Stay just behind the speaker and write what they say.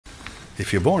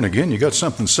If you're born again, you got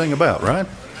something to sing about, right?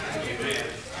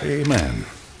 Amen.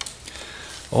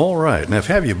 All right. Now, if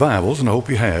you have your Bibles, and I hope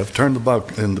you have, turn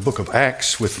in the book of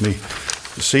Acts with me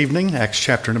this evening. Acts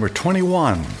chapter number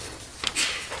 21.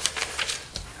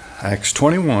 Acts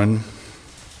 21.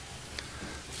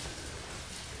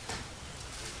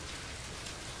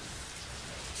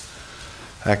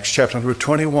 Acts chapter number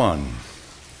 21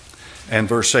 and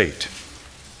verse 8.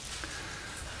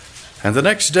 And the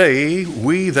next day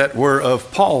we that were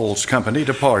of Paul's company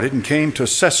departed and came to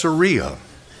Caesarea.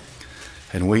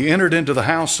 And we entered into the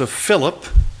house of Phillip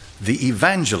the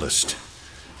evangelist,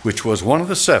 which was one of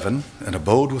the 7, and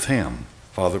abode with him.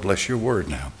 Father, bless your word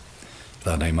now.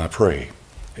 In thy name I pray.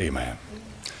 Amen.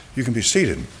 You can be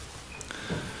seated.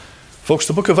 Folks,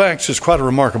 the book of Acts is quite a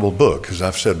remarkable book, as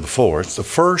I've said before. It's the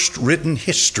first written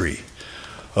history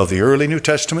of the early New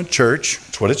Testament church.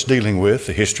 It's what it's dealing with,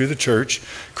 the history of the church.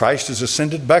 Christ has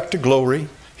ascended back to glory.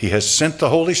 He has sent the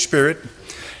Holy Spirit.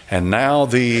 And now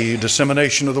the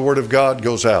dissemination of the Word of God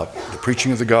goes out. The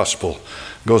preaching of the gospel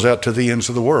goes out to the ends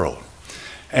of the world.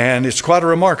 And it's quite a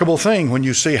remarkable thing when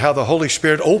you see how the Holy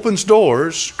Spirit opens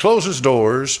doors, closes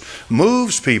doors,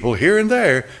 moves people here and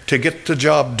there to get the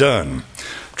job done.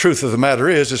 Truth of the matter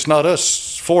is, it's not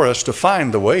for us to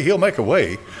find the way. He'll make a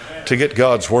way to get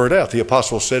God's word out. The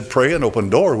apostle said, pray, an open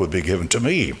door would be given to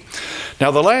me.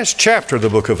 Now, the last chapter of the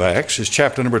book of Acts is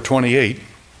chapter number 28.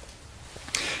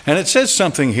 And it says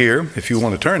something here. If you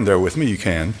want to turn there with me, you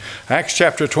can. Acts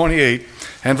chapter 28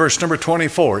 and verse number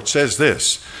 24. It says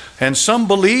this, and some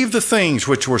believed the things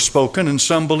which were spoken, and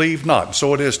some believed not. And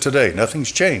so it is today.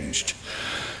 Nothing's changed.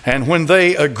 And when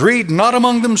they agreed not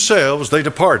among themselves, they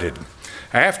departed.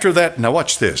 After that, now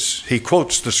watch this. He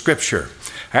quotes the scripture.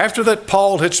 After that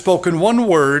Paul had spoken one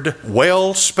word,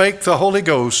 well spake the Holy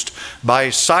Ghost by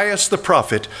Esaias the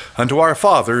prophet unto our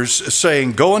fathers,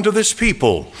 saying, go unto this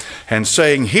people, and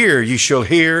saying, hear ye shall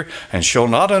hear, and shall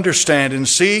not understand, and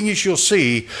seeing ye shall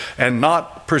see, and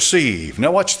not perceive.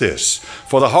 Now watch this.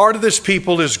 For the heart of this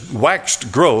people is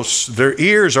waxed gross, their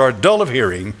ears are dull of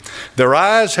hearing, their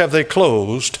eyes have they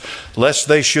closed, lest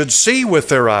they should see with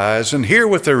their eyes, and hear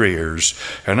with their ears,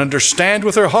 and understand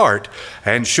with their heart,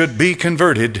 and should be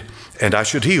converted, and I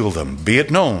should heal them. Be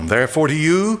it known, therefore, to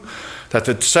you that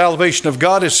the salvation of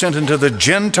God is sent unto the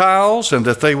Gentiles, and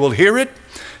that they will hear it.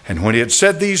 And when he had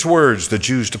said these words, the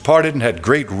Jews departed and had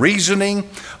great reasoning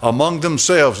among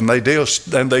themselves, and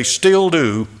they still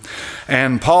do.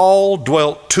 And Paul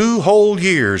dwelt 2 whole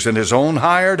years in his own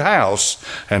hired house,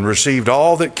 and received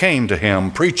all that came to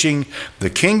him, preaching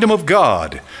the kingdom of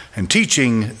God, and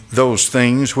teaching those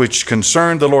things which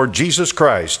concern the Lord Jesus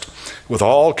Christ, with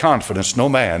all confidence, no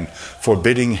man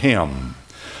forbidding him.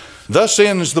 Thus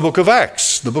ends the book of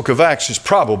Acts. The book of Acts is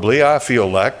probably, I feel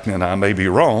like, and I may be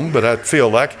wrong, but I feel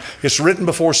like it's written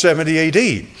before 70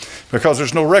 AD, because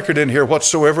there's no record in here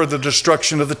whatsoever of the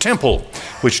destruction of the temple,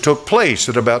 which took place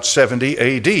at about 70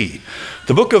 AD.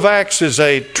 The book of Acts is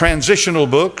a transitional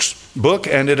book,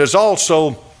 and it is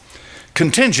also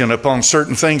contingent upon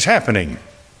certain things happening.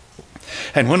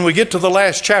 And when we get to the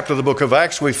last chapter of the book of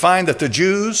Acts, we find that the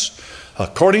Jews,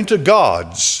 according to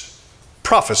God's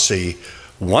prophecy,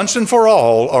 once and for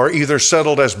all are either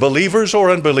settled as believers or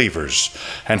unbelievers.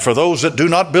 And for those that do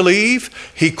not believe,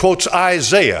 he quotes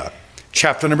Isaiah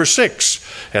chapter number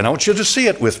 6. And I want you to see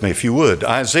it with me if you would.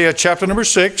 Isaiah chapter number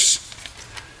 6.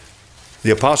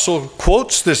 The apostle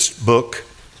quotes this book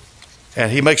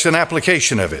and he makes an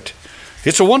application of it.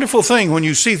 It's a wonderful thing when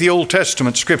you see the Old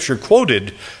Testament scripture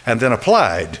quoted and then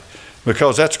applied,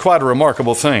 because that's quite a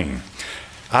remarkable thing.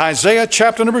 Isaiah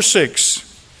chapter number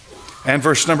 6 and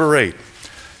verse number 8.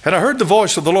 And I heard the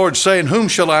voice of the Lord saying, whom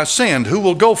shall I send? Who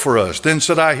will go for us? Then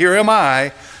said I, here am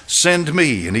I, send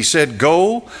me. And he said,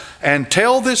 go and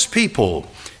tell this people,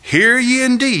 hear ye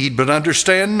indeed, but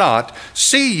understand not.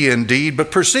 See ye indeed,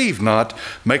 but perceive not.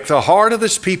 Make the heart of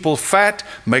this people fat,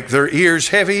 make their ears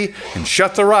heavy, and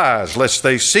shut their eyes, lest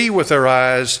they see with their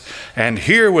eyes, and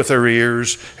hear with their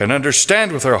ears, and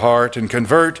understand with their heart, and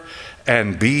convert,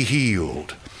 and be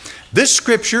healed. This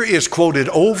scripture is quoted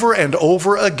over and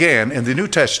over again in the New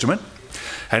Testament,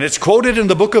 and it's quoted in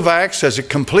the book of Acts as it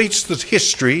completes the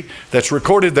history that's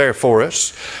recorded there for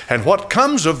us. And what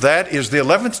comes of that is the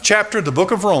 11th chapter of the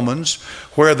book of Romans,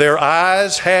 where their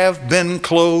eyes have been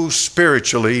closed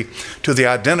spiritually to the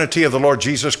identity of the Lord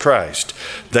Jesus Christ.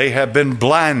 They have been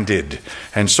blinded.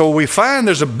 And so we find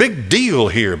there's a big deal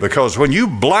here, because when you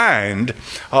blind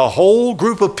a whole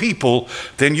group of people,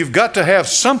 then you've got to have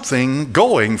something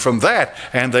going from that,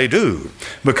 and they do.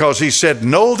 Because he said,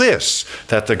 know this,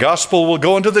 that the gospel will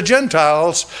go into the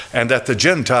Gentiles, and that the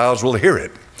Gentiles will hear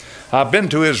it. I've been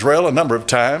to Israel a number of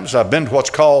times. I've been to what's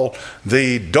called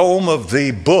the Dome of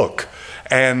the Book.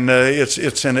 And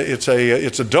it's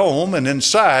a dome, and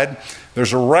inside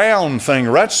there's a round thing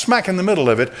right smack in the middle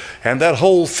of it, and that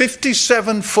whole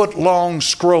 57-foot long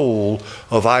scroll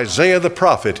of Isaiah the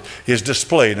prophet is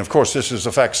displayed. And of course, this is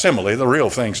a facsimile. The real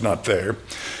thing's not there.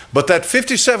 But that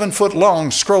 57-foot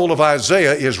long scroll of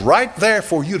Isaiah is right there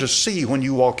for you to see when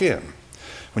you walk in.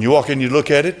 When you walk in, you look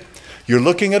at it. You're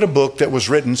looking at a book that was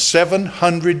written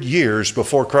 700 years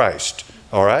before Christ.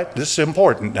 All right? This is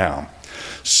important now.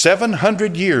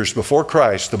 700 years before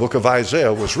Christ, the book of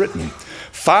Isaiah was written.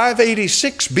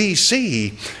 586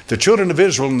 BC, the children of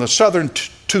Israel and the southern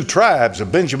two tribes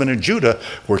of Benjamin and Judah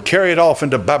were carried off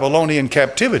into Babylonian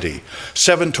captivity.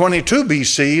 722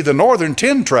 BC, the northern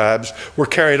 10 tribes were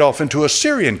carried off into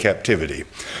Assyrian captivity.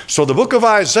 So the book of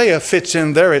Isaiah fits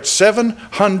in there at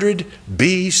 700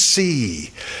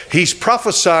 BC. He's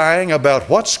prophesying about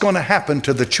what's going to happen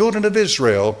to the children of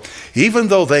Israel, even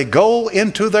though they go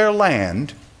into their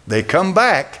land, they come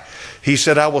back. He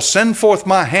said, I will send forth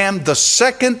my hand the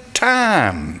second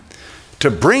time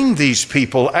to bring these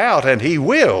people out, and he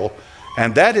will,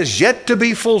 and that is yet to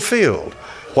be fulfilled.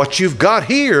 What you've got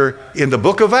here in the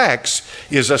book of Acts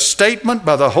is a statement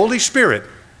by the Holy Spirit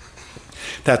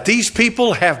that these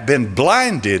people have been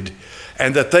blinded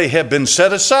and that they have been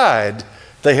set aside,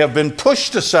 they have been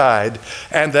pushed aside,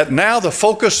 and that now the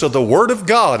focus of the Word of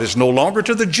God is no longer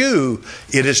to the Jew,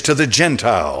 it is to the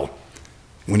Gentile.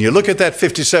 When you look at that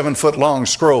 57-foot long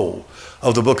scroll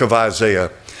of the book of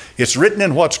Isaiah, it's written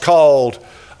in what's called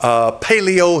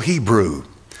Paleo-Hebrew.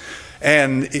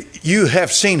 And you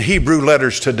have seen Hebrew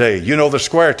letters today. You know the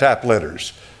square type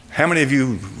letters. How many of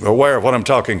you are aware of what I'm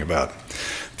talking about?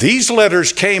 These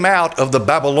letters came out of the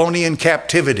Babylonian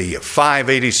captivity of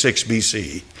 586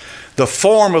 BC. The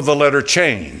form of the letter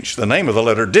changed. The name of the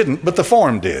letter didn't, but the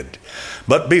form did.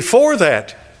 But before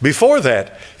that,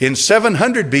 in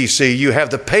 700 BC, you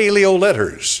have the Paleo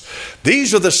letters.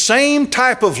 These are the same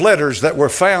type of letters that were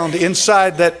found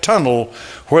inside that tunnel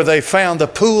where they found the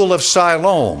pool of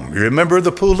Siloam. You remember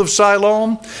the pool of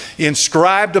Siloam?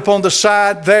 Inscribed upon the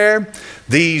side there,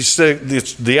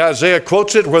 the Isaiah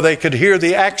quotes it where they could hear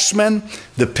the axemen,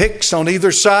 the picks on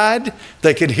either side.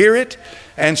 They could hear it.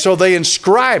 And so they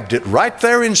inscribed it right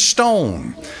there in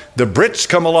stone. The Brits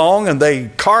come along and they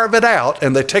carve it out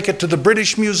and they take it to the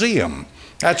British Museum.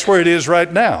 That's where it is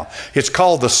right now. It's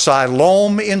called the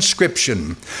Siloam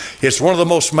inscription. It's one of the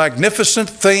most magnificent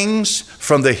things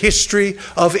from the history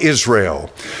of Israel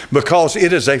because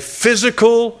it is a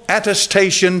physical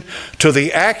attestation to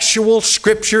the actual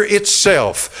scripture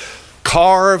itself,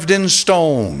 carved in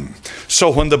stone. So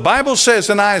when the Bible says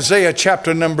in Isaiah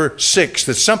chapter number 6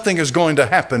 that something is going to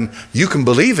happen, you can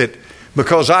believe it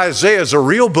because Isaiah is a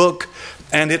real book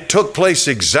and it took place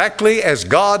exactly as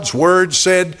God's word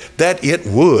said that it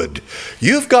would.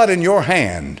 You've got in your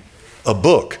hand a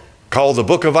book called the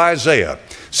book of Isaiah,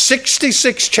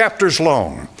 66 chapters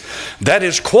long, that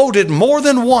is quoted more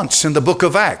than once in the book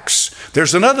of Acts.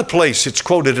 There's another place it's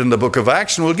quoted in the book of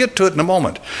Acts, and we'll get to it in a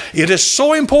moment. It is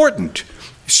so important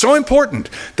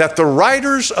that the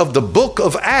writers of the book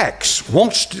of Acts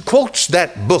quotes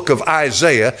that book of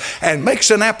Isaiah and makes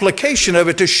an application of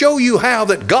it to show you how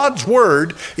that God's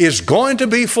word is going to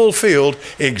be fulfilled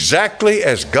exactly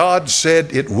as God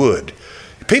said it would.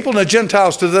 People in the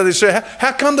Gentiles today, they say,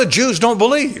 how come the Jews don't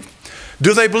believe?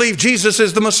 Do they believe Jesus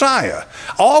is the Messiah?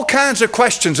 All kinds of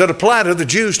questions that apply to the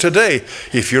Jews today.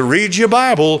 If you read your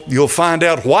Bible, you'll find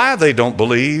out why they don't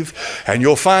believe, and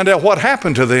you'll find out what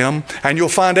happened to them, and you'll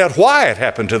find out why it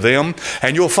happened to them,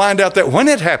 and you'll find out that when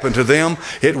it happened to them,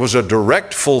 it was a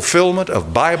direct fulfillment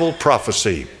of Bible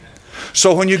prophecy.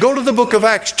 So when you go to the book of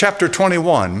Acts chapter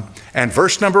 21 and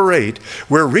verse number 8,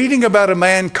 we're reading about a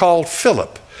man called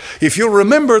Phillip. If you'll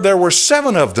remember, there were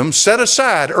 7 of them set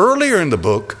aside earlier in the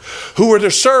book who were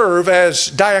to serve as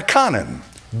diaconon,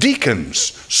 deacons,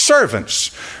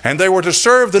 servants, and they were to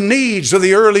serve the needs of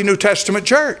the early New Testament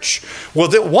church.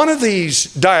 Well, one of these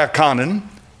diaconon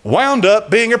wound up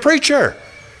being a preacher.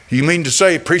 You mean to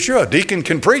say, preacher, a deacon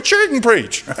can preach? Sure, he can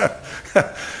preach.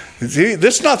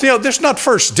 This is not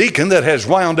first deacon that has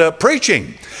wound up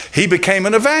preaching. He became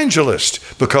an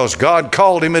evangelist because God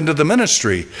called him into the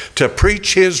ministry to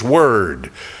preach his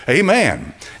word.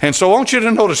 Amen. And so I want you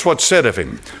to notice what's said of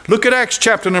him. Look at Acts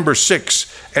chapter number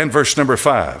 6 and verse number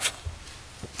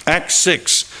 5. Acts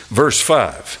 6 verse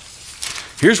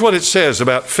 5. Here's what it says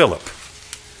about Philip.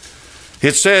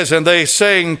 It says, and they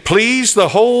saying, please the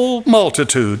whole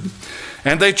multitude,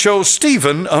 and they chose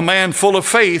Stephen, a man full of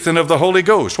faith and of the Holy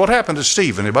Ghost. What happened to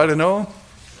Stephen? Anybody know?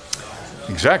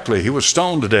 Exactly. He was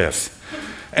stoned to death.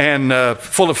 and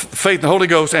full of faith in the Holy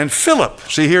Ghost, and Philip,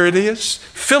 see here it is,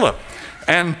 Philip,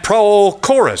 and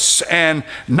Prochorus, and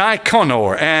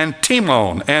Nicanor, and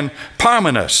Timon, and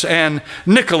Parmenas, and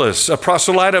Nicholas, a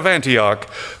proselyte of Antioch,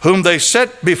 whom they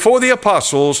set before the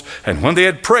apostles, and when they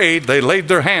had prayed, they laid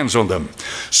their hands on them.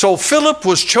 So Philip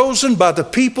was chosen by the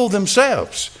people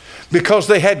themselves because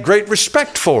they had great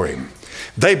respect for him.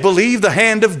 They believed the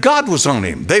hand of God was on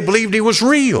him. They believed he was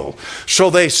real. So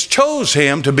they chose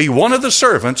him to be one of the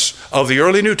servants of the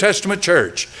early New Testament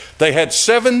church. They had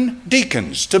 7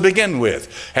 deacons to begin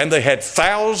with, and they had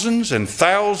thousands and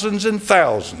thousands and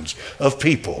thousands of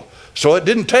people. So it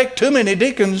didn't take too many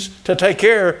deacons to take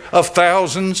care of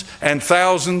thousands and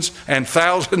thousands and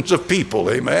thousands of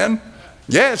people. Amen?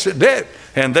 Yes, it did.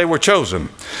 And they were chosen.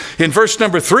 In verse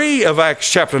number 3 of Acts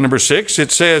chapter number 6,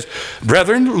 it says,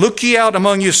 Brethren, look ye out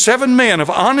among you 7 men of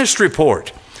honest report,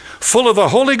 full of the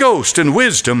Holy Ghost and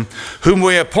wisdom, whom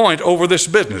we appoint over this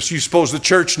business. You suppose the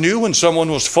church knew when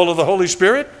someone was full of the Holy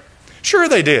Spirit? Sure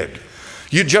they did.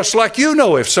 Just like you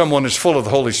know if someone is full of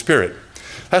the Holy Spirit.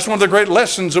 That's one of the great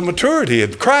lessons of maturity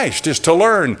in Christ, is to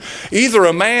learn either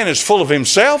a man is full of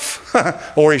himself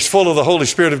or he's full of the Holy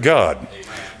Spirit of God.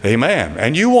 Amen.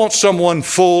 And you want someone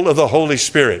full of the Holy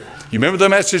Spirit. You remember the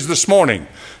message this morning?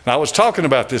 And I was talking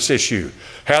about this issue,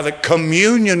 how the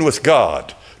communion with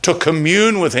God, to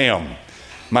commune with Him,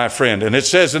 my friend. And it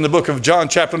says in the book of John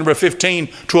chapter number 15,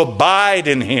 to abide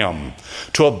in Him.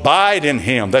 To abide in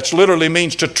Him. That literally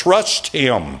means to trust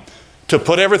Him. To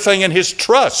put everything in His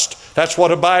trust. That's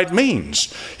what abide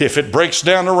means. If it breaks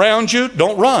down around you,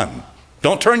 don't run.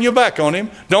 Don't turn your back on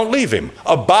Him. Don't leave Him.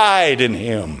 Abide in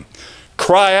Him.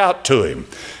 Cry out to Him.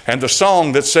 And the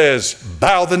song that says,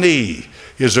 bow the knee,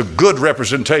 is a good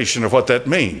representation of what that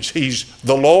means. He's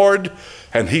the Lord,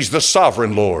 and He's the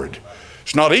sovereign Lord.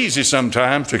 It's not easy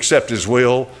sometimes to accept His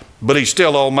will, but He's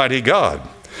still Almighty God.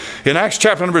 In Acts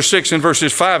chapter number 6 and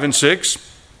verses 5 and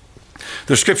 6,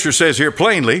 the scripture says here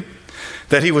plainly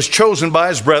that he was chosen by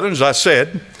his brethren, as I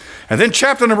said. And then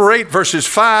chapter number 8, verses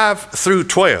 5 through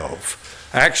 12.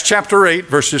 Acts chapter 8,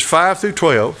 verses 5 through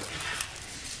 12.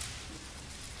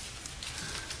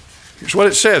 Here's what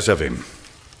it says of him.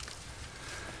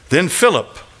 Then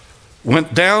Philip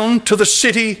went down to the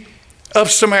city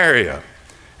of Samaria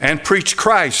and preached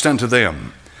Christ unto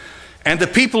them. And the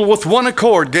people with one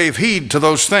accord gave heed to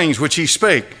those things which he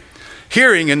spake,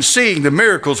 hearing and seeing the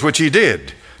miracles which he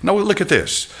did. Now look at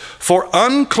this. For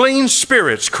unclean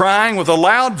spirits, crying with a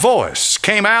loud voice,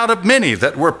 came out of many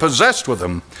that were possessed with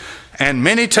them, and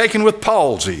many taken with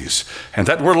palsies, and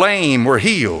that were lame were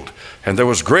healed, and there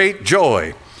was great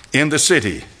joy in the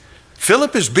city.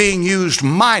 Philip is being used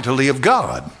mightily of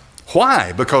God.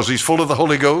 Why? Because he's full of the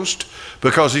Holy Ghost,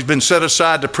 because he's been set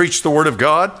aside to preach the Word of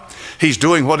God. He's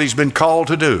doing what he's been called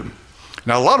to do.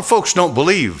 Now, a lot of folks don't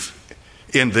believe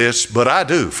in this, but I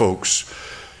do, folks.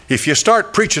 If you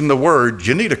start preaching the Word,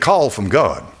 you need a call from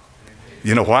God.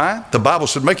 You know why? The Bible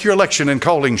said, make your election and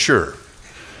calling sure.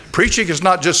 Preaching is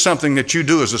not just something that you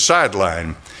do as a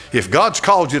sideline. If God's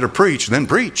called you to preach, then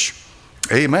preach.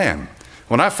 Amen.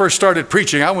 When I first started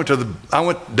preaching, I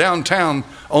went downtown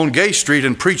on Gay Street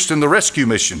and preached in the rescue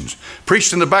missions,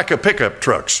 preached in the back of pickup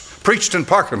trucks, preached in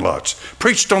parking lots,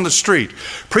 preached on the street,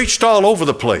 preached all over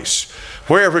the place.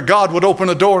 Wherever God would open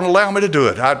a door and allow me to do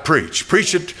it, I'd preach.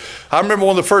 Preach it. I remember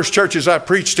one of the first churches I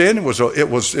preached in. It was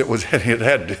just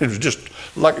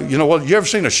like, you know what? You ever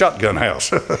seen a shotgun house?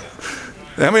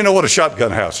 How many know what a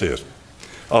shotgun house is?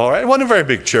 All right, it wasn't a very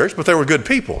big church, but they were good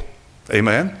people.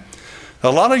 Amen.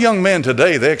 A lot of young men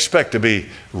today, they expect to be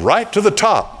right to the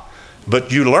top,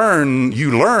 but you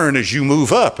learn as you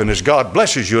move up and as God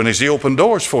blesses you and as He opens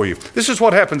doors for you. This is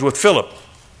what happens with Philip.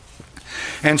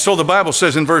 And so the Bible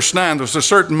says in verse 9, there was a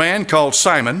certain man called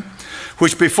Simon,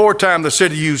 which before time the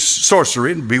city used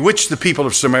sorcery and bewitched the people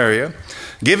of Samaria,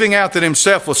 giving out that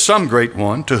himself was some great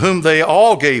one, to whom they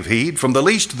all gave heed, from the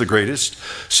least to the greatest,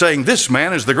 saying, this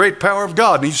man is the great power of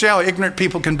God. And you see how ignorant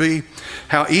people can be,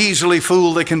 how easily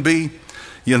fooled they can be.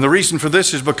 And the reason for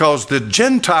this is because the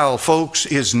Gentile folks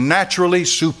is naturally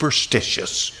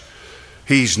superstitious.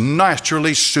 He's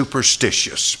naturally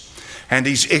superstitious, and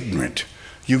he's ignorant.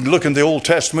 You can look in the Old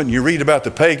Testament and you read about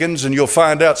the pagans, and you'll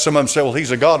find out some of them say, well,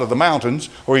 he's a god of the mountains,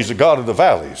 or he's a god of the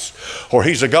valleys, or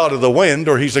he's a god of the wind,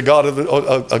 or he's a god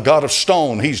of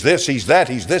stone. He's this, he's that,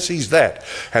 he's this, he's that.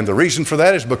 And the reason for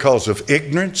that is because of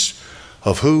ignorance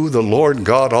of who the Lord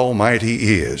God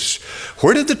Almighty is.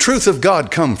 Where did the truth of God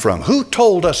come from? Who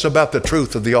told us about the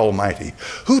truth of the Almighty?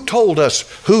 Who told us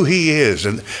who He is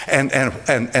and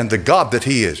the God that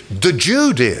He is? The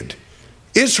Jew did.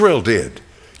 Israel did.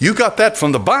 You got that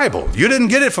from the Bible. You didn't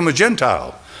get it from a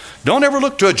Gentile. Don't ever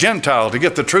look to a Gentile to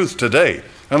get the truth today,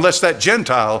 unless that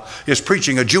Gentile is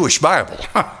preaching a Jewish Bible.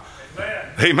 Amen.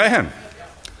 Amen.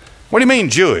 What do you mean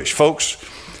Jewish, folks?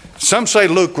 Some say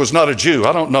Luke was not a Jew.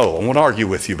 I don't know. I won't argue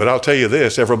with you, but I'll tell you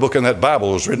this. Every book in that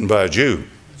Bible was written by a Jew.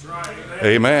 That's right.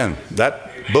 Amen.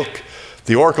 That book,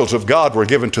 the oracles of God, were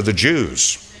given to the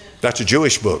Jews. That's a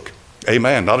Jewish book.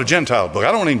 Amen. Not a Gentile book.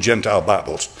 I don't need Gentile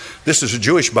Bibles. This is a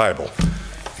Jewish Bible,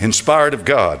 inspired of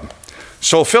God.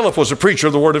 So Philip was a preacher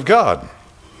of the Word of God.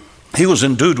 He was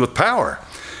endued with power.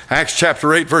 Acts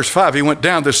chapter 8, verse 5, he went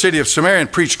down to the city of Samaria and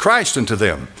preached Christ unto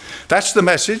them. That's the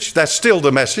message. That's still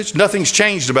the message. Nothing's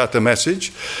changed about the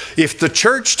message. If the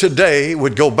church today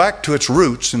would go back to its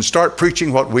roots and start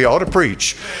preaching what we ought to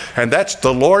preach, and that's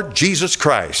the Lord Jesus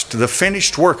Christ, the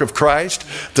finished work of Christ,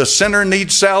 the sinner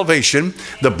needs salvation,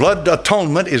 the blood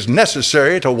atonement is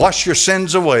necessary to wash your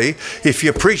sins away. If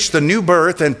you preach the new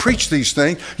birth and preach these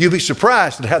things, you'll be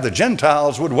surprised at how the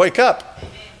Gentiles would wake up,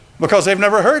 because they've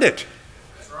never heard it.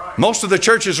 Most of the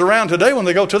churches around today, when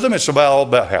they go to them, it's all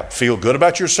about how to feel good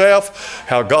about yourself,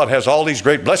 how God has all these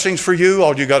great blessings for you.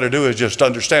 All you got to do is just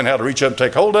understand how to reach up and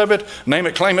take hold of it, name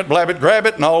it, claim it, blab it, grab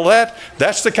it, and all that.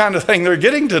 That's the kind of thing they're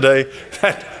getting today.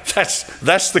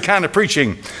 That's the kind of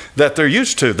preaching that they're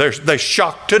used to. They're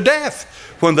shocked to death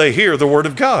when they hear the Word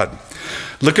of God.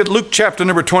 Look at Luke chapter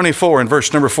number 24 and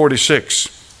verse number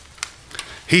 46.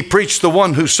 He preached the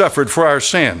one who suffered for our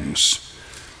sins.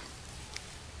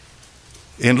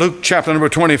 In Luke chapter number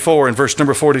 24 and verse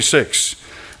number 46,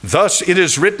 thus it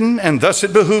is written, and thus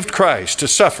it behooved Christ to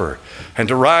suffer and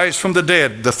to rise from the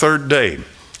dead the third day.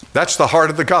 That's the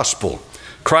heart of the gospel.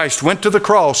 Christ went to the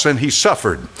cross and he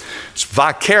suffered. It's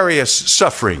vicarious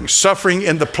suffering, suffering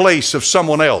in the place of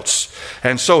someone else.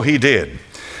 And so he did.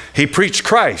 He preached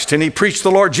Christ and he preached the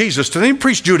Lord Jesus to them. He didn't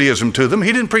preach Judaism to them.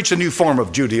 He didn't preach a new form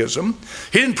of Judaism.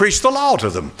 He didn't preach the law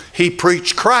to them. He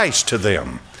preached Christ to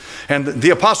them. And the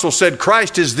apostle said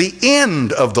Christ is the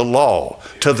end of the law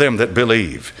to them that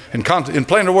believe. In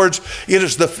plainer words, it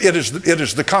is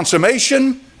the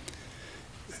consummation,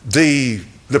 the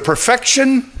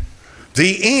perfection,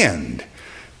 the end.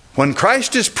 When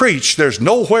Christ is preached, there's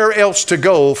nowhere else to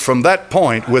go from that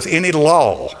point with any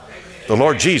law. The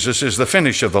Lord Jesus is the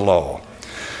finish of the law.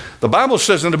 The Bible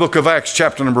says in the book of Acts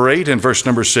chapter number 8 and verse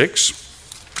number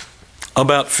 6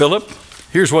 about Philip.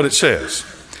 Here's what it says.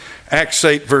 Acts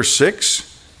 8 verse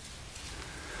 6.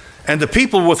 And the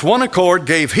people with one accord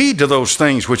gave heed to those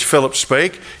things which Philip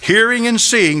spake, hearing and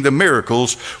seeing the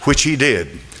miracles which he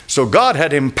did. So God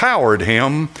had empowered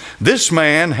him. This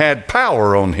man had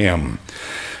power on him.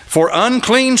 For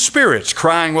unclean spirits,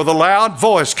 crying with a loud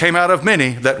voice, came out of many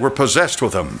that were possessed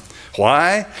with them.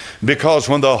 Why? Because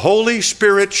when the Holy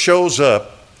Spirit shows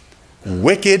up,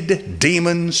 wicked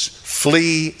demons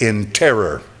flee in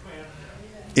terror.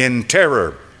 In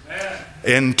terror.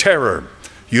 In terror.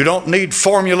 You don't need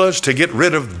formulas to get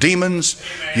rid of demons.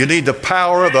 You need the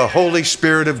power of the Holy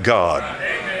Spirit of God.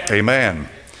 Amen.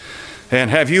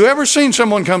 And have you ever seen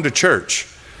someone come to church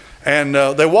and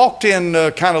they walked in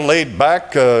kind of laid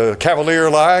back,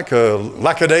 cavalier-like,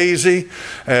 lackadaisy,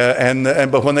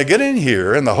 but when they get in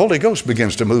here and the Holy Ghost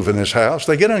begins to move in this house,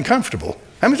 they get uncomfortable.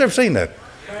 How many's ever seen that?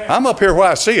 I'm up here where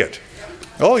I see it.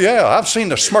 Oh yeah, I've seen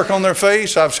the smirk on their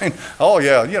face. I've seen, oh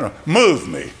yeah, move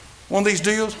me. One of these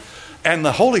deals. And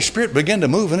the Holy Spirit begin to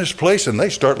move in this place and they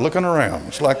start looking around.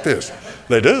 It's like this.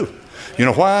 They do. You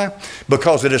know why?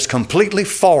 Because it is completely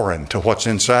foreign to what's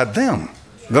inside them.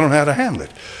 They don't know how to handle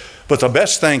it. But the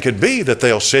best thing could be that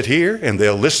they'll sit here and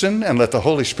they'll listen and let the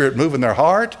Holy Spirit move in their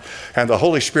heart, and the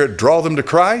Holy Spirit draw them to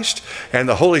Christ, and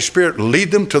the Holy Spirit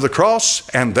lead them to the cross,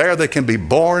 and there they can be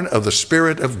born of the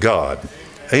Spirit of God.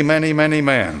 Amen, amen,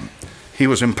 amen. He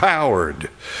was empowered.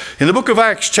 In the book of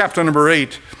Acts chapter number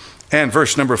 8 and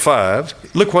verse number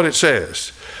 5, look what it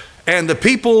says. And the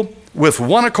people with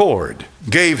one accord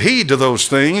gave heed to those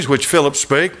things which Philip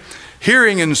spake,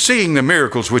 hearing and seeing the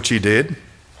miracles which he did.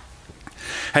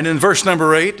 And in verse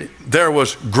number 8, there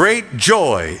was great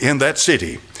joy in that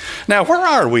city. Now, where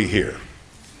are we here?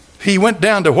 He went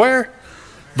down to where?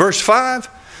 Verse 5.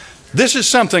 This is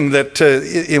something that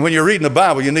when you're reading the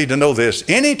Bible, you need to know this.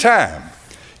 Anytime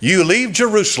you leave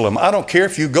Jerusalem, I don't care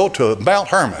if you go to Mount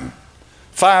Hermon,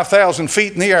 5,000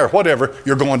 feet in the air, whatever,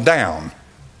 you're going down.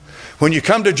 When you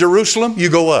come to Jerusalem, you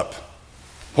go up.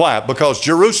 Why? Because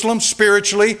Jerusalem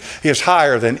spiritually is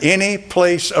higher than any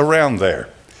place around there.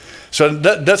 So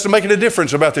that doesn't make any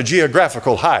difference about the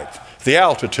geographical height, the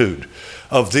altitude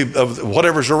of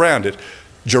whatever's around it.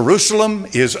 Jerusalem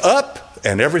is up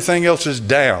and everything else is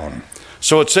down.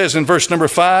 So it says in verse number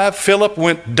 5, Philip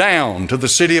went down to the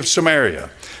city of Samaria.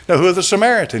 Now, who are the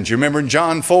Samaritans? You remember in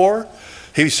John 4?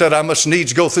 He said, I must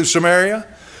needs go through Samaria.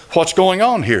 What's going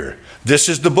on here? This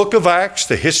is the book of Acts,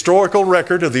 the historical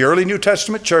record of the early New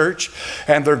Testament church,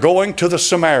 and they're going to the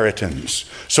Samaritans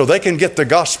so they can get the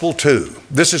gospel too.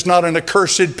 This is not an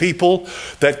accursed people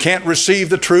that can't receive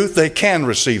the truth. They can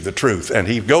receive the truth. And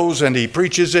he goes and he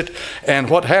preaches it, and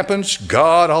what happens?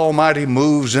 God Almighty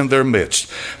moves in their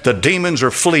midst. The demons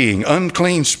are fleeing.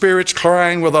 Unclean spirits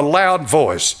crying with a loud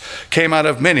voice came out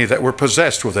of many that were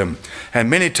possessed with them, and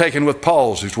many taken with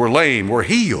palsies were lame, were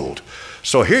healed.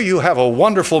 So here you have a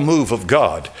wonderful move of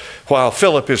God while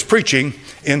Philip is preaching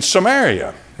in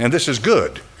Samaria. And this is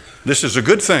good. This is a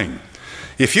good thing.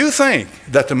 If you think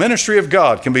that the ministry of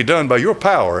God can be done by your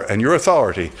power and your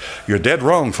authority, you're dead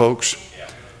wrong, folks.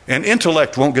 And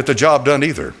intellect won't get the job done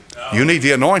either. You need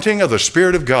the anointing of the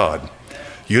Spirit of God.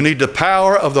 You need the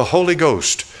power of the Holy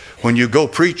Ghost when you go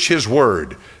preach His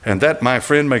word. And that, my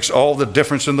friend, makes all the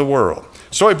difference in the world.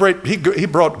 So he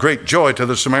brought great joy to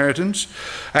the Samaritans.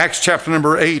 Acts chapter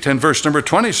number 8 and verse number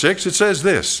 26, it says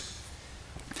this.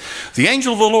 The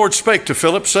angel of the Lord spake to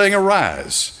Philip, saying,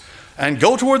 Arise, and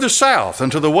go toward the south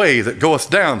unto the way that goeth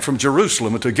down from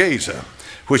Jerusalem unto Gaza,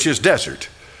 which is desert.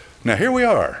 Now here we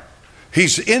are.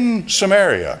 He's in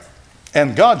Samaria,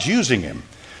 and God's using him.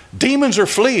 Demons are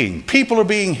fleeing. People are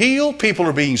being healed. People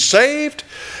are being saved.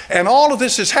 And all of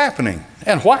this is happening.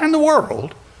 And why in the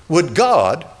world would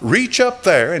God reach up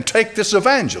there and take this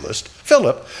evangelist,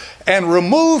 Philip, and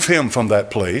remove him from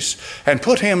that place and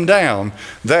put him down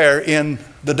there in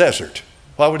the desert?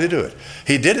 Why would he do it?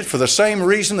 He did it for the same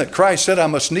reason that Christ said, I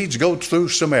must needs go through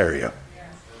Samaria.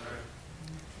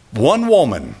 One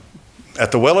woman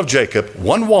at the well of Jacob,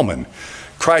 one woman,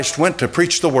 Christ went to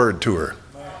preach the word to her.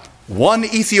 One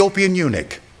Ethiopian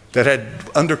eunuch that had,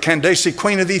 under Candace,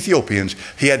 queen of the Ethiopians,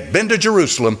 he had been to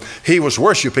Jerusalem, he was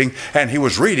worshiping, and he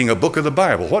was reading a book of the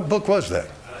Bible. What book was that?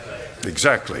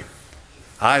 Exactly.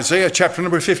 Isaiah chapter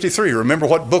number 53. Remember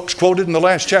what book's quoted in the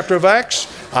last chapter of Acts?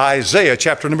 Isaiah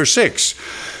chapter number 6.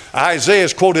 Isaiah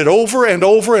is quoted over and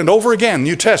over and over again in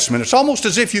the New Testament. It's almost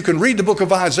as if you can read the book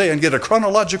of Isaiah and get a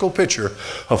chronological picture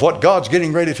of what God's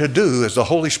getting ready to do as the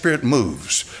Holy Spirit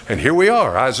moves. And here we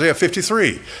are, Isaiah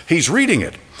 53. He's reading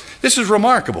it. This is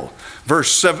remarkable.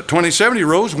 Verse 27, he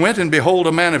rose, went, and behold,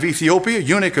 a man of Ethiopia,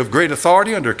 eunuch of great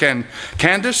authority under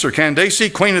Candace or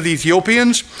Candace, queen of the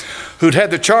Ethiopians, who'd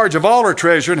had the charge of all her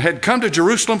treasure and had come to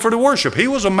Jerusalem for to worship. He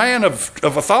was a man of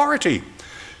authority.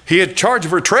 He had charge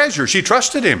of her treasure. She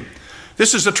trusted him.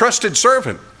 This is a trusted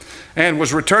servant. And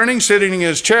was returning, sitting in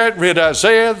his chariot, read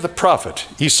Isaiah the prophet.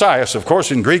 Esaias, of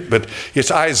course, in Greek, but it's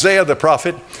Isaiah the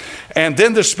prophet. And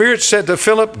then the Spirit said to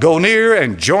Philip, Go near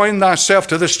and join thyself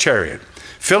to this chariot.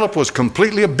 Philip was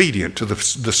completely obedient to the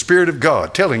Spirit of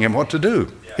God, telling him what to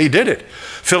do. He did it.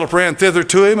 Philip ran thither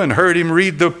to him and heard him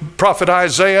read the prophet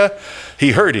Isaiah.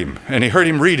 He heard him, and he heard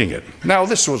him reading it. Now,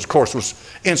 this was, of course, was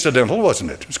incidental,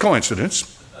 wasn't it? It was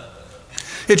coincidence.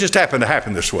 It just happened to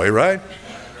happen this way, right?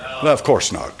 Well, of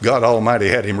course not. God Almighty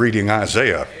had him reading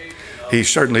Isaiah. He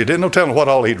certainly didn't. No telling what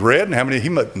all he'd read and how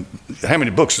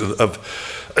many books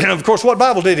of. And of course, what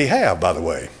Bible did he have, by the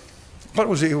way?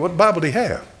 What Bible did he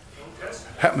have?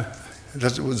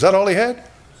 Was that all he had?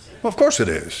 Well, of course it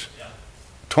is.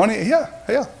 20,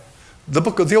 yeah. The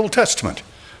book of the Old Testament.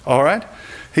 All right?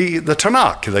 The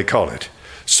Tanakh, they call it.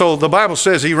 So the Bible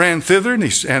says he ran thither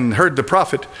and heard the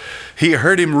prophet. He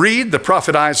heard him read. The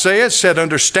prophet Isaiah said,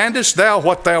 Understandest thou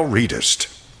what thou readest?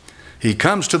 He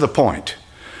comes to the point.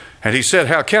 And he said,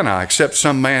 How can I, except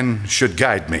some man should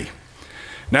guide me?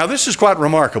 Now this is quite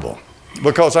remarkable,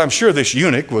 because I'm sure this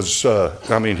eunuch was,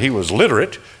 he was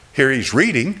literate. Here he's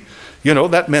reading. You know,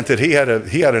 that meant that he had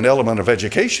an element of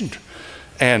education.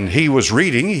 And he was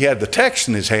reading. He had the text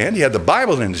in his hand. He had the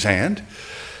Bible in his hand.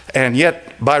 And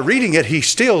yet, by reading it, he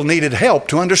still needed help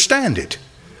to understand it.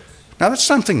 Now, that's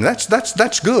something,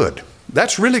 that's good.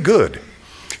 That's really good.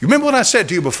 You remember what I said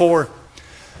to you before?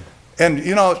 And,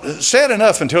 you know, said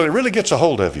enough until it really gets a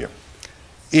hold of you.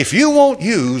 If you won't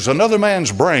use another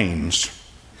man's brains,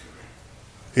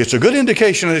 it's a good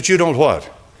indication that you don't what?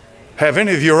 Have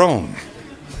any of your own.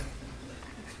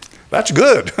 That's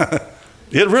good.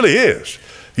 It really is.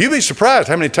 You'd be surprised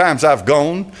how many times I've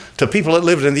gone to people that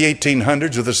lived in the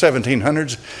 1800s or the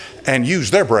 1700s and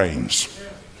used their brains.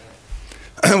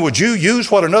 Would you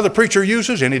use what another preacher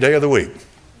uses any day of the week?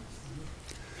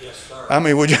 Yes, sir. I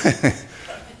mean, would you?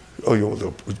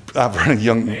 I've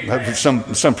heard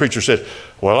some preacher said,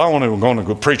 well, I'm going to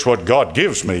go preach what God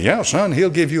gives me. Yeah, son, he'll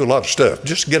give you a lot of stuff.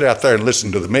 Just get out there and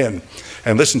listen to the men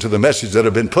and listen to the message that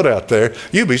have been put out there.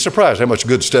 You'd be surprised how much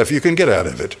good stuff you can get out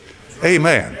of it.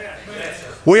 Amen.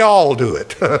 We all do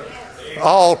it.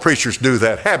 All preachers do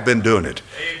that, have been doing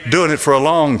it for a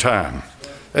long time.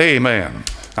 Amen.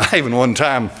 I even one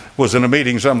time was in a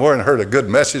meeting somewhere and heard a good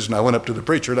message, and I went up to the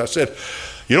preacher and I said,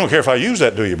 "You don't care if I use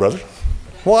that, do you, brother?"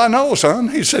 "Well, I know, son."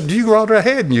 He said, "You go right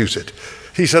ahead and use it."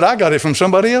 He said, "I got it from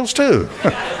somebody else too."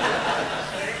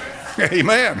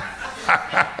 Amen.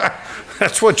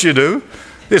 That's what you do.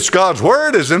 It's God's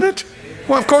word, isn't it?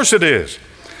 Well, of course it is.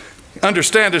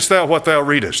 "Understandest thou what thou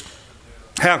readest?"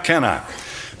 How can I?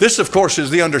 This, of course,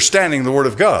 is the understanding the Word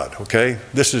of God, okay?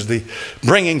 This is the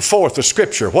bringing forth the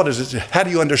Scripture. What is it? How do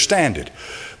you understand it?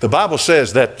 The Bible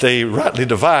says that they rightly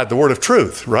divide the word of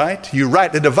truth, right? You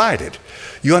rightly divide it.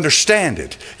 You understand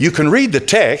it. You can read the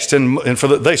text, and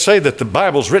they say that the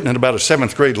Bible's written at about a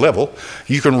 7th grade level.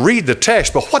 You can read the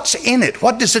text, but what's in it?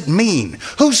 What does it mean?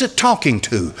 Who's it talking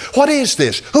to? What is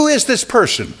this? Who is this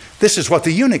person? This is what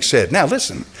the eunuch said. Now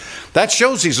listen, that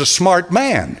shows he's a smart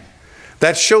man.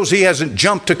 That shows he hasn't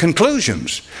jumped to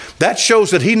conclusions. That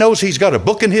shows that he knows he's got a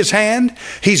book in his hand.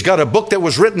 He's got a book that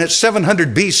was written at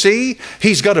 700 BC.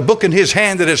 He's got a book in his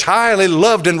hand that is highly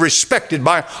loved and respected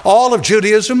by all of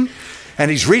Judaism.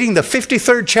 And he's reading the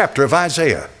 53rd chapter of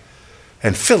Isaiah.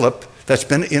 And Phillip, that's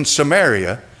been in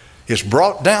Samaria, is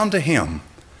brought down to him.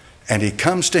 And he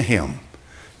comes to him.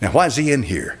 Now, why is he in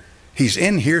here? He's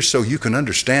in here so you can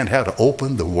understand how to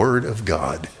open the Word of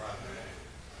God.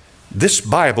 This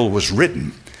Bible was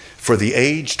written for the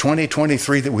age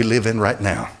 2023 that we live in right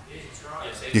now.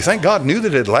 Do you think God knew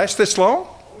that it'd last this long?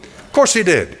 Of course He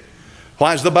did.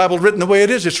 Why is the Bible written the way it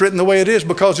is? It's written the way it is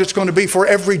because it's going to be for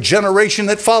every generation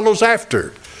that follows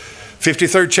after.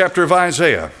 53rd chapter of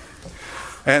Isaiah.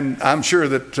 And I'm sure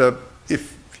that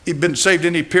if you've been saved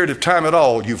any period of time at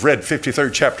all, you've read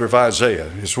 53rd chapter of Isaiah.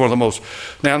 It's one of the most...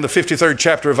 Now in the 53rd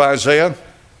chapter of Isaiah,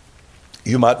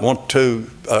 you might want to,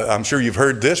 I'm sure you've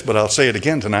heard this, but I'll say it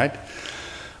again tonight.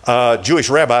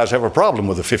 Jewish rabbis have a problem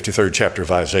with the 53rd chapter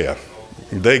of Isaiah.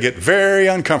 They get very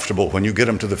uncomfortable when you get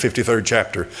them to the 53rd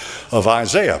chapter of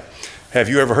Isaiah. Have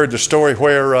you ever heard the story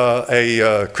where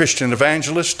a Christian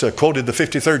evangelist quoted the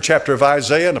 53rd chapter of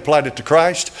Isaiah and applied it to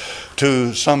Christ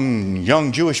to some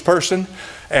young Jewish person?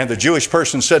 And the Jewish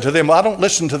person said to them, "I don't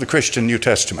listen to the Christian New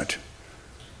Testament.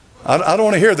 I don't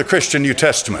want to hear the Christian New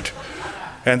Testament."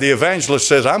 And the evangelist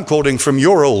says, "I'm quoting from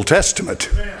your Old Testament."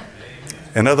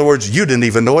 In other words, you didn't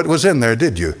even know it was in there,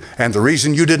 did you? And the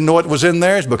reason you didn't know it was in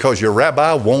there is because your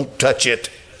rabbi won't touch it.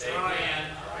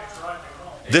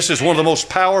 This is one of the most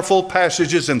powerful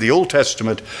passages in the Old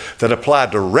Testament that apply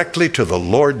directly to the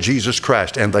Lord Jesus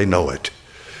Christ, and they know it.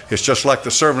 It's just like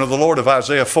the servant of the Lord of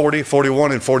Isaiah 40,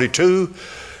 41, and 42.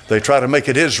 They try to make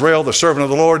it Israel. The servant of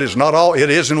the Lord is not all. It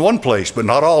is in one place, but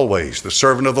not always. The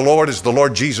servant of the Lord is the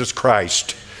Lord Jesus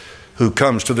Christ who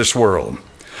comes to this world.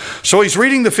 So he's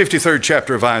reading the 53rd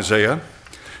chapter of Isaiah.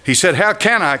 He said, "How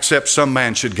can I except some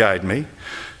man should guide me?"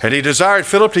 And he desired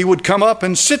Philip he would come up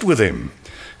and sit with him.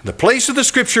 The place of the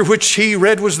scripture which he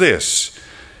read was this: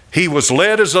 "He was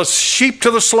led as a sheep to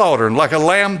the slaughter, and like a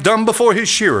lamb dumb before his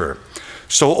shearer.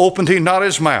 So opened he not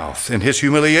his mouth. In his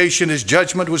humiliation his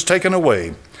judgment was taken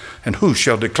away. And who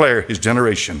shall declare his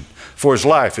generation? For his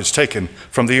life is taken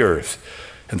from the earth."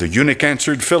 And the eunuch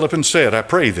answered Philip and said, "I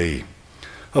pray thee,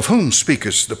 of whom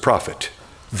speaketh the prophet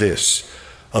this?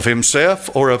 Of himself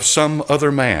or of some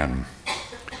other man?"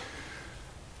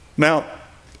 Now,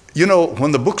 you know,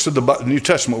 when the books of the New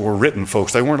Testament were written,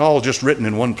 folks, they weren't all just written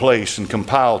in one place and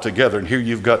compiled together. And here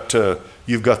you've got the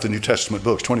New Testament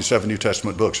books, 27 New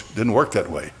Testament books. It didn't work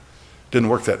that way. Didn't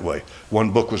work that way. One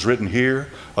book was written here,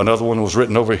 another one was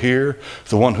written over here.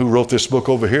 The one who wrote this book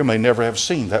over here may never have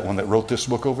seen that one that wrote this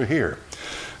book over here.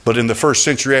 But in the first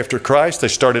century after Christ, they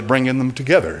started bringing them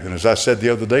together. And as I said the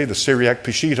other day, the Syriac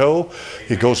Peshitta,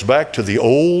 it goes back to the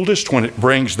oldest when it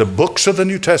brings the books of the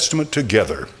New Testament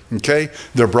together. Okay?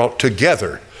 They're brought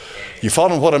together. You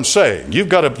follow what I'm saying? You've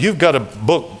got a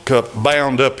book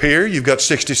bound up here. You've got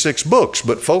 66 books.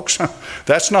 But folks,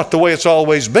 that's not the way it's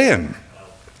always been.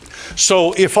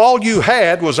 So if all you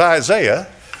had was Isaiah,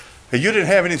 and you didn't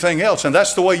have anything else, and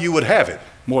that's the way you would have it,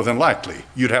 more than likely.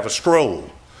 You'd have a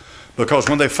scroll. Because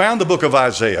when they found the book of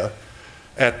Isaiah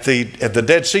at the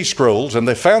Dead Sea Scrolls, and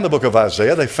they found the book of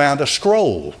Isaiah, they found a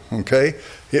scroll, okay?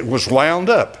 It was wound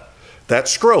up, that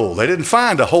scroll. They didn't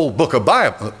find a whole book of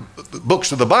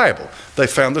books of the Bible. They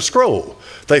found the scroll.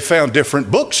 They found different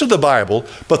books of the Bible,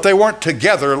 but they weren't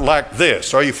together like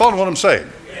this. Are you following what I'm saying?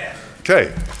 Yes.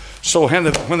 Okay. So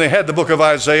when they had the book of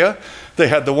Isaiah, they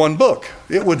had the one book.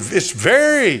 It's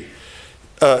very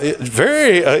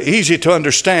easy to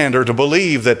understand or to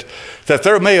believe that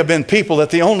there may have been people that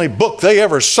the only book they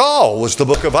ever saw was the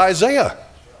book of Isaiah.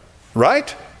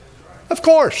 Right? Of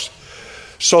course.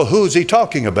 So who's he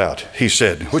talking about? He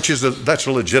said, that's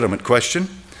a legitimate question.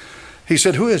 He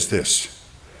said, "Who is this?"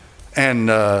 And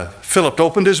Philip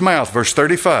opened his mouth, verse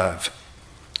 35,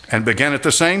 and began at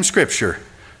the same scripture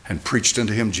and preached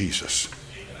unto him Jesus.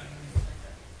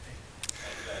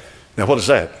 Now what is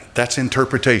that? That's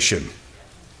interpretation.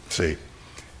 See,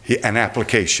 an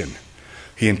application.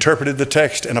 He interpreted the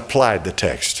text and applied the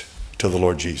text to the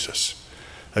Lord Jesus.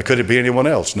 Could it be anyone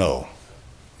else? No.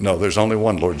 No, there's only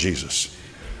one Lord Jesus.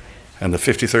 And the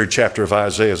 53rd chapter of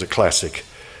Isaiah is a classic.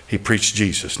 He preached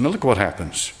Jesus. Now look what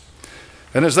happens.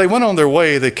 And as they went on their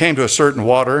way, they came to a certain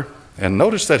water. And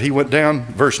notice that he went down,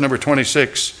 verse number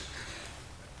 26,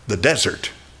 the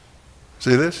desert.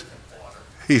 See this?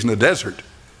 He's in the desert.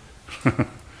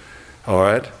 All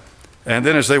right. And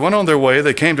then as they went on their way,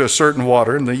 they came to a certain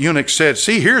water. And the eunuch said,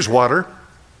 see, here's water.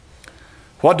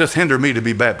 What doth hinder me to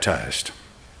be baptized?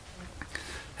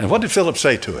 And what did Philip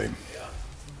say to him?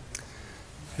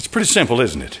 It's pretty simple,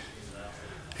 isn't it?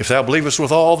 If thou believest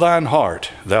with all thine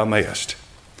heart, thou mayest.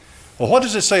 Well, what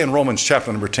does it say in Romans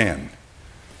chapter number 10?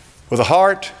 With the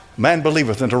heart, man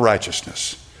believeth unto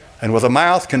righteousness. And with the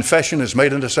mouth, confession is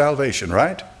made unto salvation,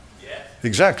 right? Yes.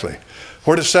 Exactly.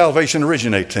 Where does salvation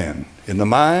originate then? In the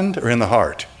mind or in the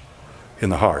heart? In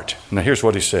the heart. Now here's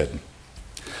what he said.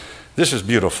 This is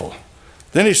beautiful.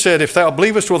 Then he said, if thou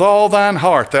believest with all thine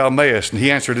heart, thou mayest. And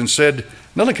he answered and said,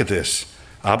 now look at this.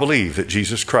 I believe that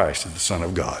Jesus Christ is the Son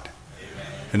of God.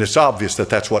 Amen. And it's obvious that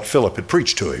that's what Philip had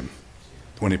preached to him.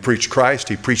 When he preached Christ,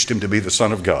 he preached him to be the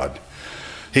Son of God.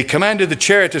 He commanded the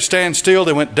chariot to stand still.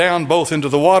 They went down both into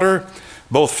the water,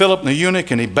 both Philip and the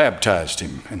eunuch, and he baptized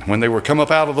him. And when they were come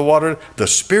up out of the water, the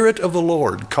Spirit of the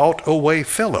Lord caught away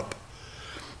Philip,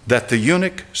 that the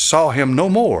eunuch saw him no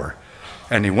more.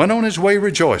 And he went on his way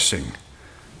rejoicing.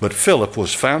 But Philip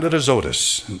was found at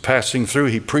Azotus, and passing through,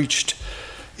 he preached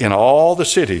in all the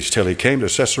cities till he came to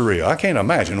Caesarea. I can't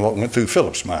imagine what went through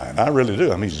Philip's mind. I really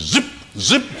do. I mean, zip,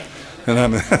 zip. And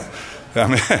I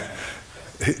mean,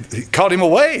 he caught him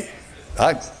away.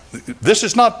 This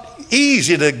is not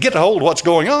easy to get a hold of what's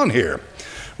going on here.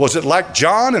 Was it like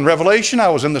John in Revelation? I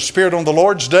was in the Spirit on the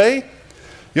Lord's day.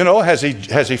 You know, has he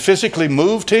physically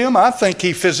moved him? I think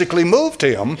he physically moved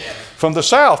him from the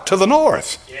south to the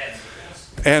north.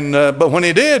 And but when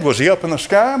he did, was he up in the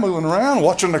sky moving around,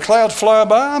 watching the clouds fly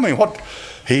by? I mean,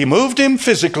 he moved him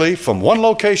physically from one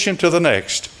location to the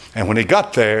next. And when he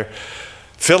got there,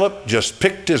 Philip just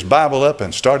picked his Bible up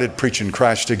and started preaching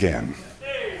Christ again.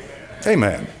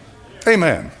 Amen.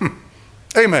 Amen.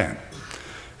 Amen.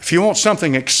 If you want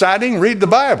something exciting, read the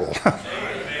Bible.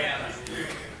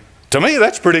 To me,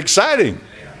 that's pretty exciting.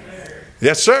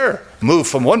 Yes, sir. Move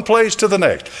from one place to the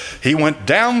next. He went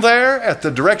down there at the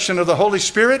direction of the Holy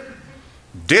Spirit,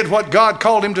 did what God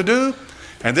called him to do,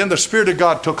 and then the Spirit of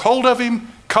God took hold of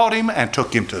him, caught him, and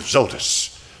took him to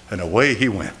Azotus. And away he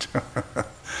went.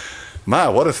 My,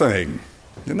 what a thing.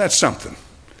 Isn't that something?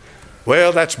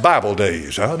 Well, that's Bible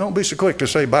days. Oh, don't be so quick to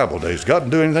say Bible days. God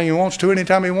can do anything he wants to,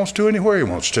 anytime he wants to, anywhere he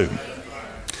wants to.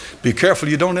 Be careful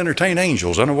you don't entertain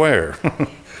angels unaware.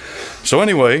 So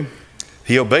anyway,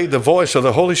 he obeyed the voice of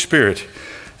the Holy Spirit,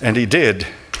 and he did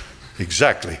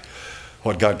exactly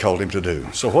what God called him to do.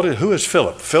 So who is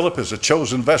Philip? Philip is a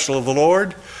chosen vessel of the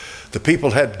Lord. The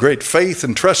people had great faith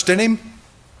and trust in him.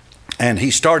 And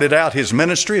he started out his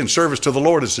ministry and service to the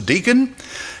Lord as a deacon.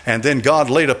 And then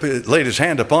God laid his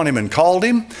hand upon him and called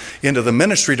him into the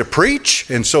ministry to preach.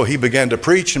 And so he began to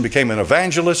preach and became an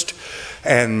evangelist.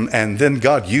 And then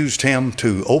God used him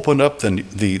to open up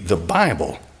the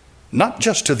Bible, not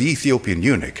just to the Ethiopian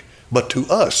eunuch, but to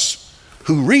us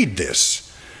who read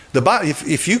this.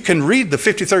 If you can read the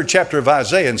 53rd chapter of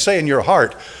Isaiah and say in your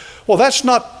heart, well, that's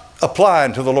not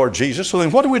applying to the Lord Jesus, well,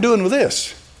 then what are we doing with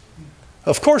this?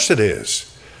 Of course it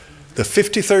is. The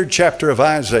 53rd chapter of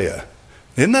Isaiah.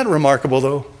 Isn't that remarkable,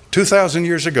 though? 2,000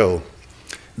 years ago,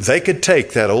 they could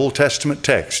take that Old Testament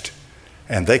text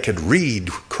and they could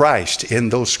read Christ in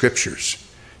those scriptures.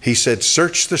 He said,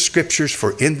 search the scriptures,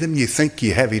 for in them you think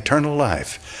you have eternal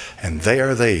life, and they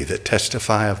are they that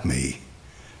testify of me.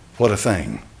 What a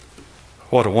thing.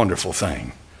 What a wonderful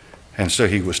thing. And so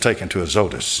he was taken to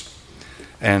Azotus.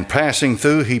 And passing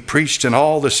through, he preached in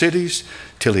all the cities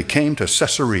till he came to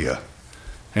Caesarea.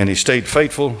 And he stayed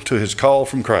faithful to his call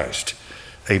from Christ.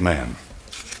 Amen.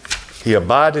 He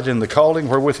abided in the calling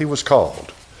wherewith he was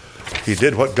called. He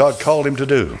did what God called him to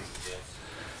do.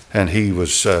 And he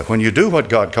was, when you do what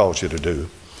God calls you to do,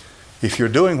 if you're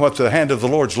doing what the hand of the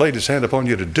Lord's laid his hand upon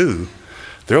you to do,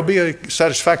 there'll be a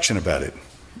satisfaction about it.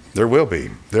 There will be.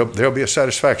 There'll be a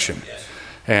satisfaction.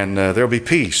 And there'll be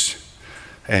peace.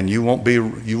 And you won't be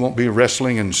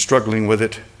wrestling and struggling with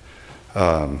it.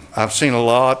 I've seen a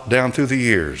lot down through the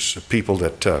years of people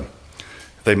that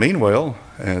they mean well,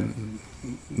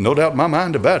 No doubt in my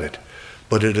mind about it.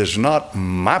 But it is not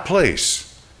my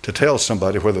place to tell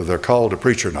somebody whether they're called to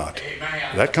preach or not.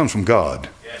 Amen. That comes from God.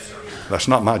 Yes, sir. That's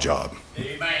not my job.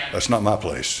 Amen. That's not my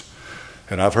place.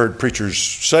 And I've heard preachers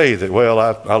say that, well,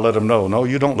 I let them know. No,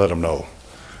 you don't let them know.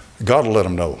 God will let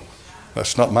them know.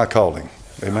 That's not my calling.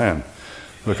 Amen.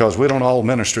 Because we don't all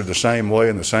minister the same way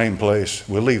in the same place.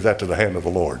 We'll leave that to the hand of the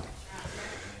Lord.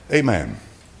 Amen.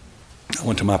 I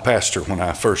went to my pastor when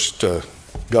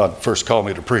God first called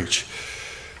me to preach.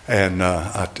 And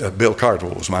Bill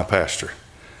Cardwell was my pastor.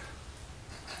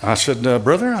 I said,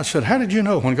 brother, how did you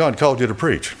know when God called you to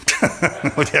preach?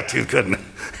 Well, yeah, too, couldn't it?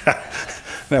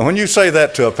 Now, when you say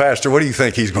that to a pastor, what do you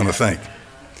think he's going to think?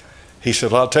 He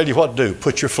said, well, I'll tell you what to do.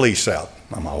 Put your fleece out.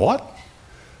 I'm like, what?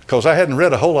 Because I hadn't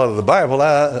read a whole lot of the Bible.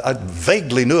 I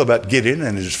vaguely knew about Gideon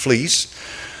and his fleece.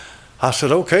 I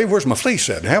said, okay, where's my fleece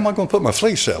at? How am I going to put my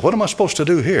fleece out? What am I supposed to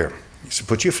do here? He said,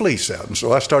 put your fleece out. And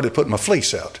so I started putting my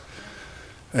fleece out.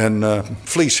 And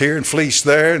fleece here and fleece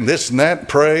there and this and that, and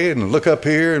pray and look up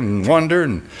here and wonder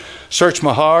and search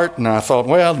my heart. And I thought,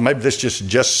 well, maybe this is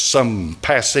just some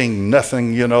passing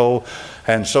nothing, you know.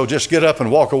 And so just get up and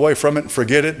walk away from it and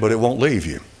forget it, but it won't leave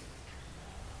you.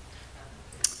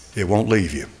 It won't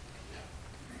leave you.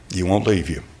 You won't leave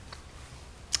you.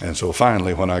 And so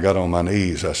finally, when I got on my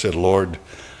knees, I said, Lord,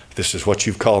 this is what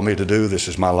you've called me to do. This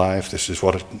is my life. This is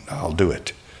what I'll do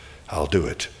it. I'll do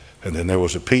it. And then there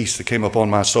was a peace that came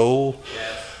upon my soul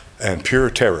and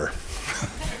pure terror.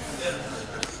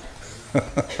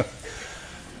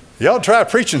 Y'all try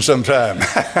preaching sometime.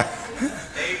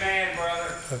 Amen,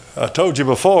 brother. I told you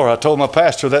before, I told my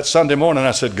pastor that Sunday morning,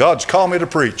 I said, God's called me to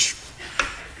preach.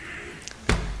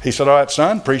 He said, all right,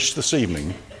 son, preach this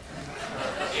evening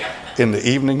in the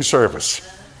evening service.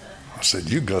 I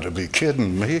said, you got to be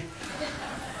kidding me.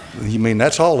 You mean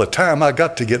that's all the time I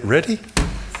got to get ready?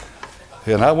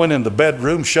 And I went in the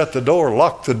bedroom, shut the door,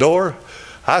 locked the door,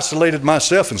 isolated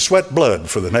myself, and sweat blood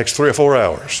for the next 3 or 4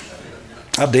 hours.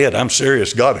 I did. I'm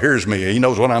serious. God hears me. He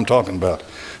knows what I'm talking about.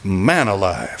 Man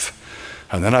alive.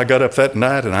 And then I got up that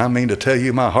night, and I mean to tell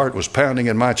you, my heart was pounding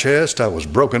in my chest. I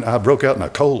broke out in a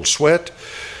cold sweat,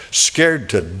 scared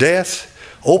to death,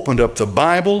 opened up the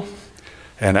Bible,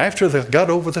 and after I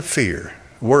got over the fear,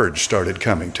 words started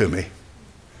coming to me.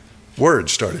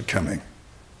 Words started coming.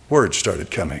 Words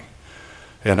started coming.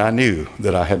 And I knew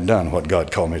that I had done what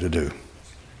God called me to do.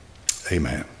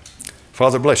 Amen.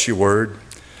 Father, bless your word.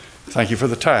 Thank you for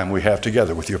the time we have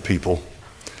together with your people.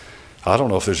 I don't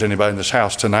know if there's anybody in this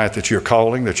house tonight that you're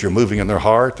calling, that you're moving in their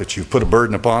heart, that you've put a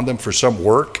burden upon them for some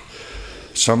work,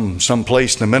 some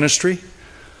place in the ministry,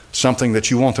 something that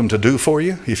you want them to do for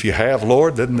you. If you have,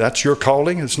 Lord, then that's your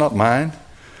calling. It's not mine.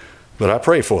 But I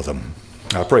pray for them.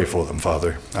 I pray for them,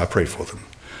 Father. I pray for them.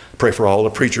 Pray for all the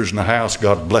preachers in the house.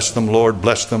 God bless them, Lord.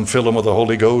 Bless them. Fill them with the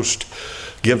Holy Ghost.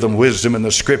 Give them wisdom in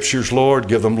the scriptures, Lord.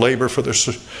 Give them labor for their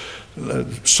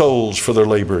souls for their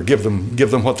labor. Give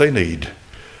them what they need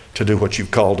to do what you've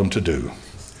called them to do.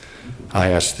 I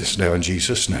ask this now in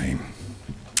Jesus' name,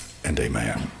 and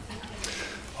amen.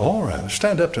 All right,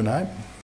 stand up tonight.